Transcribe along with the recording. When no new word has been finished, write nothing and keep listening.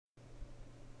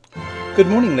Good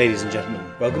morning, ladies and gentlemen.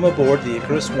 Welcome aboard the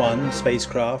Icarus I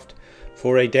spacecraft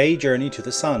for a day journey to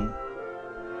the Sun.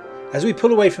 As we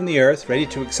pull away from the Earth, ready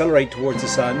to accelerate towards the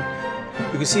Sun,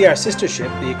 you can see our sister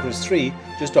ship, the Icarus III,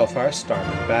 just off our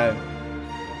starboard bow.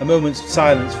 A moment's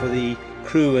silence for the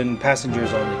crew and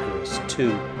passengers on Icarus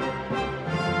II.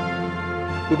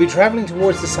 We'll be travelling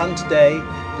towards the Sun today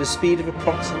at a speed of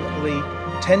approximately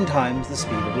 10 times the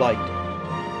speed of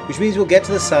light, which means we'll get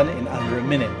to the Sun in under a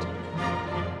minute.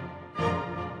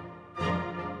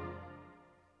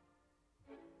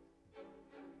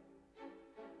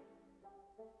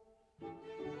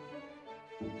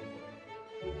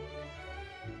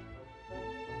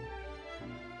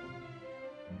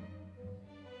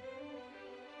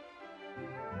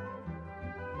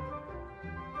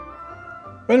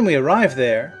 When we arrive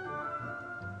there,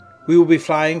 we will be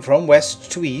flying from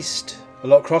west to east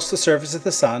across the surface of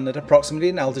the Sun at approximately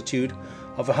an altitude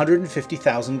of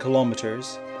 150,000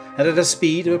 kilometers and at a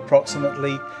speed of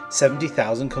approximately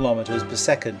 70,000 kilometers per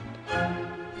second.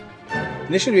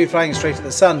 Initially we're flying straight at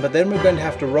the Sun, but then we're going to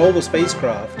have to roll the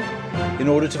spacecraft in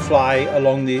order to fly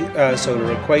along the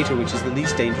solar equator, which is the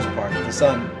least dangerous part of the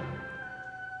Sun.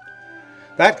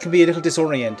 That can be a little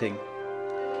disorienting.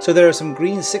 So there are some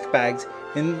green sick bags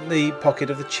in the pocket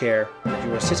of the chair that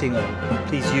you are sitting on.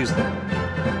 Please use them.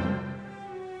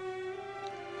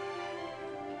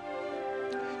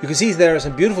 You can see there are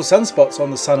some beautiful sunspots on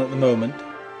the Sun at the moment,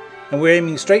 and we're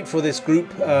aiming straight for this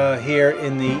group here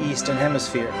in the Eastern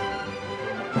Hemisphere.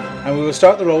 And we will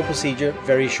start the roll procedure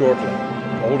very shortly.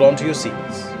 Hold on to your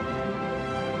seats.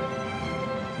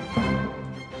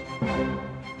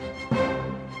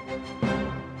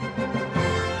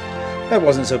 That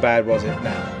wasn't so bad, was it?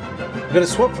 Now, we're going to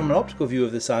swap from an optical view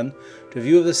of the Sun to a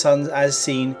view of the Sun as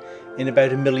seen in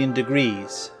about 1,000,000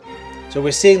 degrees. So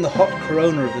we're seeing the hot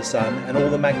corona of the Sun and all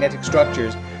the magnetic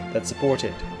structures that support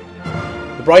it.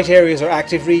 The bright areas are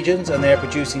active regions, and they're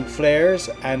producing flares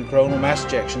and coronal mass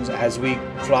ejections as we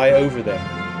fly over them.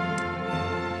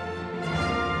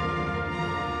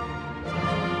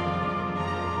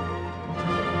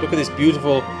 Look at this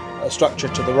beautiful structure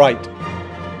to the right.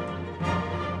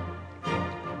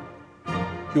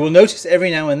 You will notice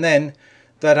every now and then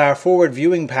that our forward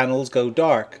viewing panels go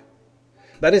dark.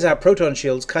 That is our proton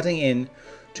shields cutting in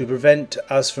to prevent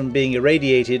us from being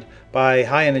irradiated by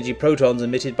high energy protons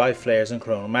emitted by flares and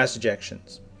coronal mass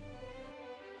ejections.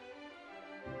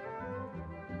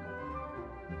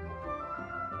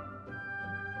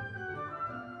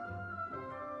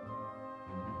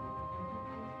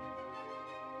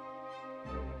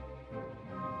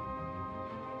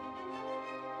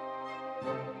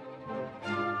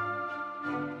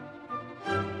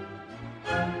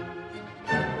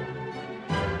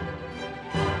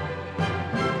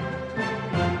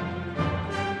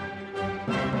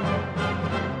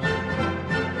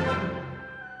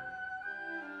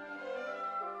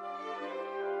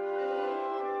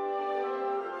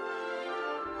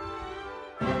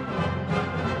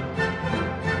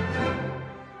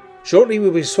 Shortly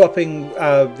we'll be swapping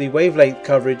the wavelength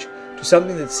coverage to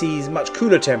something that sees much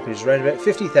cooler temperatures, around about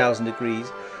 50,000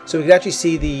 degrees, so we can actually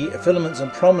see the filaments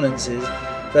and prominences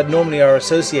that normally are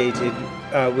associated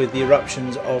with the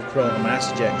eruptions of coronal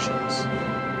mass ejections.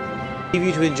 I leave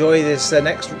you to enjoy this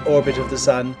next orbit of the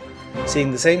Sun,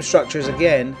 seeing the same structures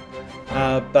again,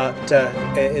 but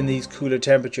in these cooler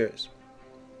temperatures.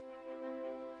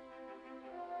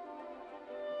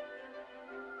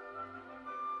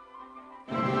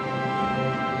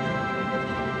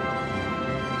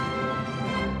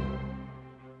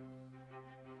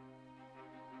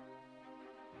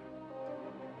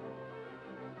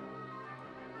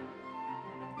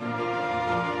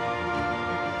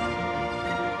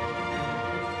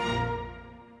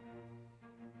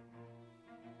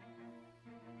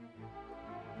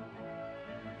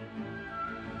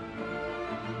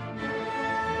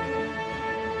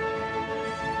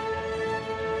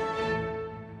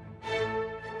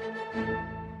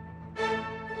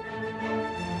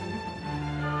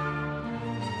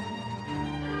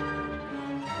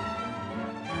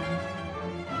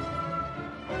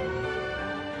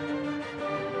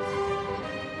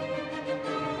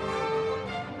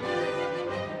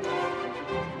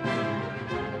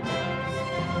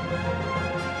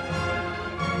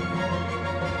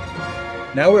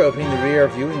 Now we're opening the rear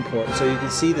viewing port, so you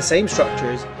can see the same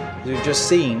structures as we've just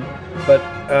seen, but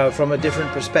from a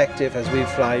different perspective as we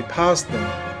fly past them.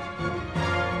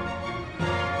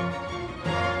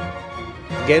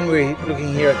 Again, we're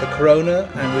looking here at the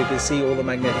corona and we can see all the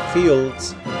magnetic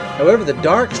fields. However, the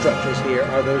dark structures here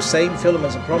are those same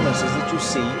filaments and prominences that you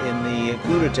see in the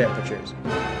cooler temperatures.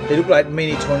 They look like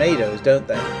mini tornadoes, don't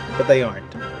they? But they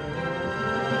aren't.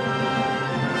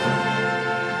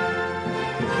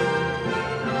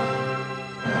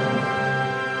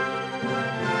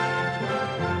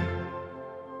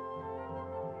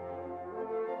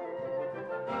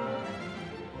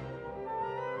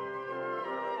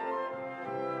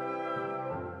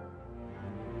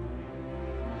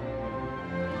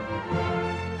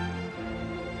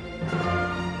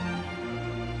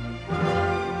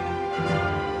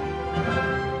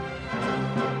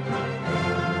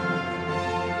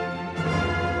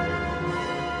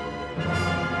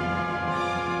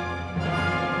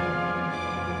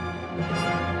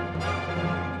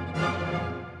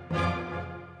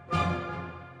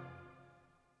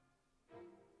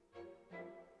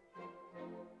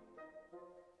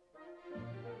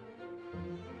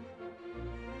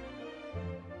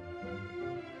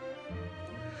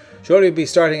 Shortly we'll be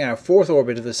starting our 4th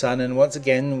orbit of the Sun, and once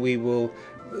again we will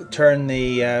turn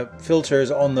the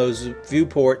filters on those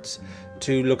viewports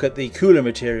to look at the cooler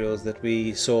materials that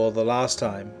we saw the last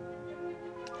time.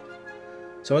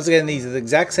 So once again, these are the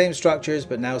exact same structures,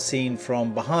 but now seen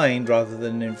from behind rather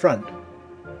than in front.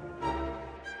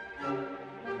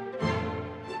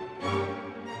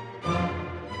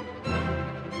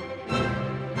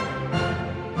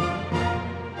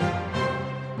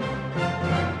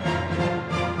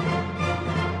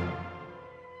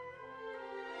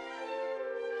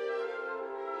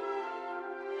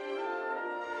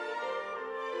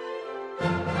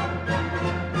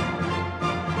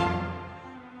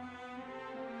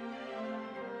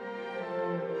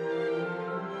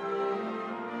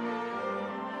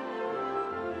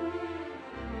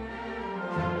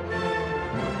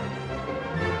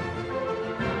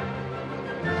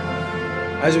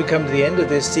 As we come to the end of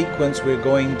this sequence, we're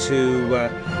going to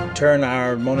turn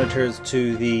our monitors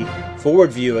to the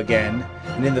forward view again,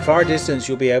 and in the far distance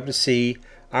you'll be able to see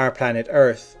our planet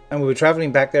Earth, and we'll be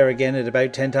travelling back there again at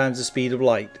about 10 times the speed of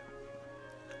light.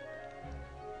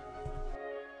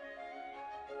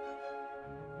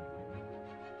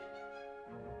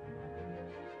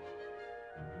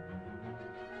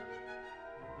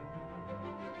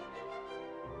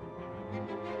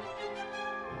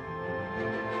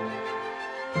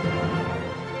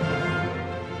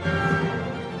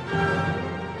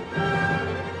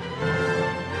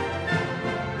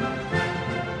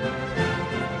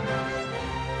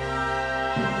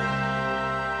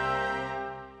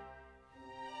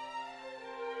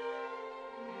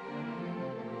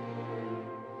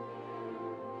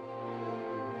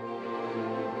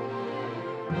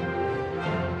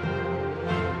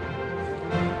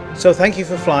 So thank you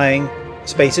for flying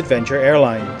Space Adventure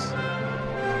Airlines.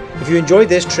 If you enjoyed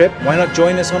this trip, why not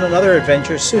join us on another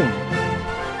adventure soon?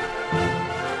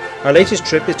 Our latest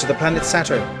trip is to the planet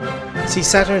Saturn. See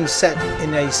Saturn set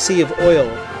in a sea of oil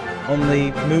on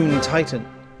the moon Titan.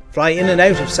 Fly in and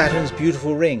out of Saturn's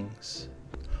beautiful rings.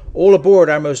 All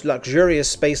aboard our most luxurious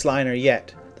space liner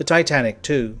yet, the Titanic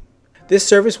II. This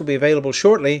service will be available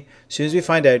shortly, as soon as we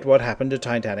find out what happened to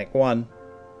Titanic 1.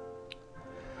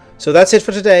 So that's it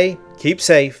for today. Keep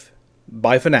safe.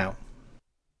 Bye for now.